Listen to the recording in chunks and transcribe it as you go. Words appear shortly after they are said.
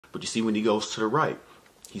But you see when he goes to the right,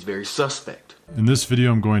 he's very suspect. In this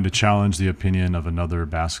video, I'm going to challenge the opinion of another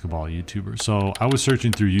basketball YouTuber. So I was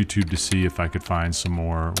searching through YouTube to see if I could find some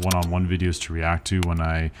more one-on-one videos to react to when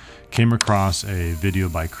I came across a video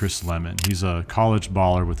by Chris Lemon. He's a college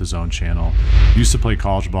baller with his own channel. Used to play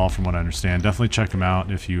college ball from what I understand. Definitely check him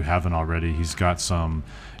out if you haven't already. He's got some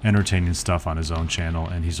entertaining stuff on his own channel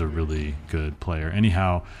and he's a really good player.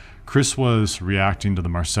 Anyhow, Chris was reacting to the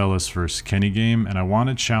Marcelas versus Kenny game, and I want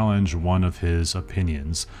to challenge one of his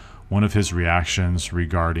opinions, one of his reactions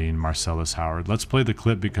regarding Marcelas Howard. Let's play the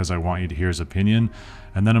clip because I want you to hear his opinion,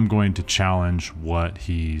 and then I'm going to challenge what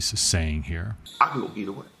he's saying here. I can go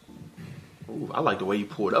either way. Ooh, I like the way you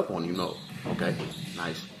pulled up on you, know. Okay,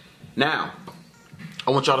 nice. Now,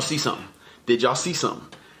 I want y'all to see something. Did y'all see something?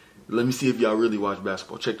 Let me see if y'all really watch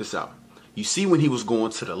basketball. Check this out. You see when he was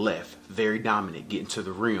going to the left, very dominant, getting to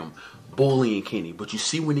the rim, bullying Kenny. But you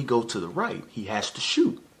see when he go to the right, he has to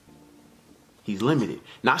shoot. He's limited.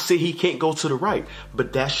 Not say he can't go to the right,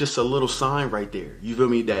 but that's just a little sign right there. You feel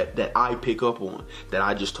me? That I pick up on, that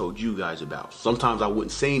I just told you guys about. Sometimes I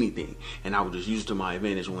wouldn't say anything, and I would just use it to my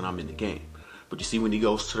advantage when I'm in the game. But you see when he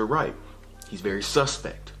goes to the right, he's very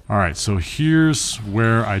suspect. All right, so here's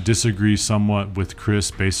where I disagree somewhat with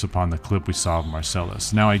Chris based upon the clip we saw of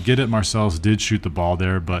Marcelas. Now, I get it, Marcelas did shoot the ball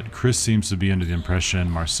there, but Chris seems to be under the impression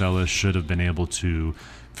Marcelas should have been able to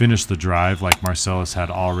finish the drive like Marcelas had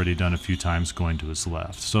already done a few times going to his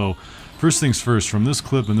left. So first things first, from this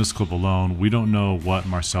clip and this clip alone, we don't know what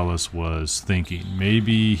Marcelas was thinking.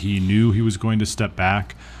 Maybe he knew he was going to step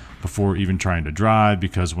back before even trying to drive,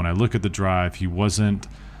 because when I look at the drive, he wasn't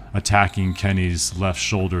attacking Kenny's left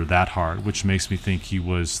shoulder that hard, which makes me think he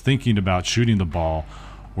was thinking about shooting the ball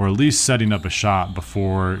or at least setting up a shot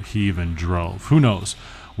before he even drove. Who knows?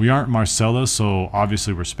 We aren't Marcelas, so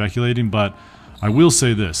obviously we're speculating, but I will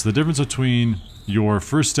say this. The difference between your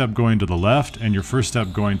first step going to the left and your first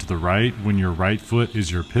step going to the right when your right foot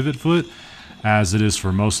is your pivot foot, as it is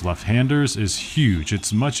for most left-handers, is huge.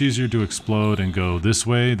 It's much easier to explode and go this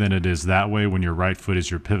way than it is that way when your right foot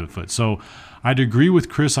is your pivot foot. So I'd agree with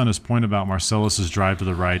Chris on his point about Marcelas' drive to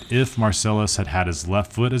the right if Marcelas had had his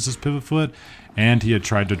left foot as his pivot foot and he had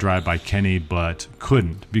tried to drive by Kenny but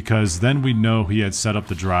couldn't, because then we know he had set up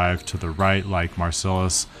the drive to the right like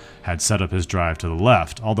Marcelas had set up his drive to the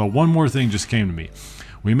left. Although one more thing just came to me.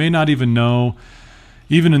 We may not even know,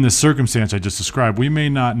 even in this circumstance I just described, we may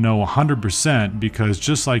not know 100%, because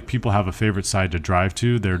just like people have a favorite side to drive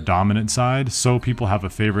to, their dominant side, so people have a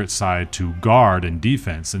favorite side to guard in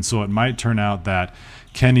defense. And so it might turn out that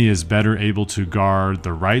Kenny is better able to guard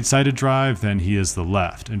the right side of drive than he is the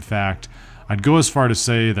left. In fact, I'd go as far to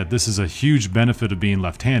say that this is a huge benefit of being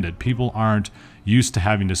left-handed. People aren't used to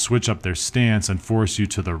having to switch up their stance and force you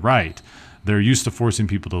to the right. They're used to forcing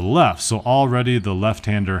people to the left, so already the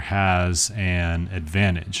left-hander has an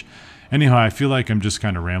advantage. Anyhow, I feel like I'm just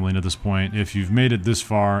kind of rambling at this point. If you've made it this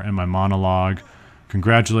far in my monologue,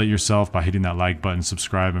 congratulate yourself by hitting that like button,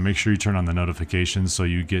 subscribe, and make sure you turn on the notifications so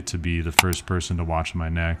you get to be the first person to watch my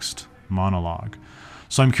next monologue.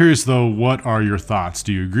 So I'm curious though, what are your thoughts?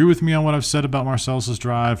 Do you agree with me on what I've said about Marcelas'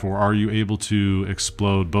 drive, or are you able to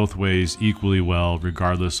explode both ways equally well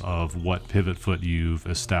regardless of what pivot foot you've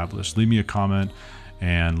established? Leave me a comment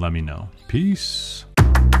and let me know. Peace.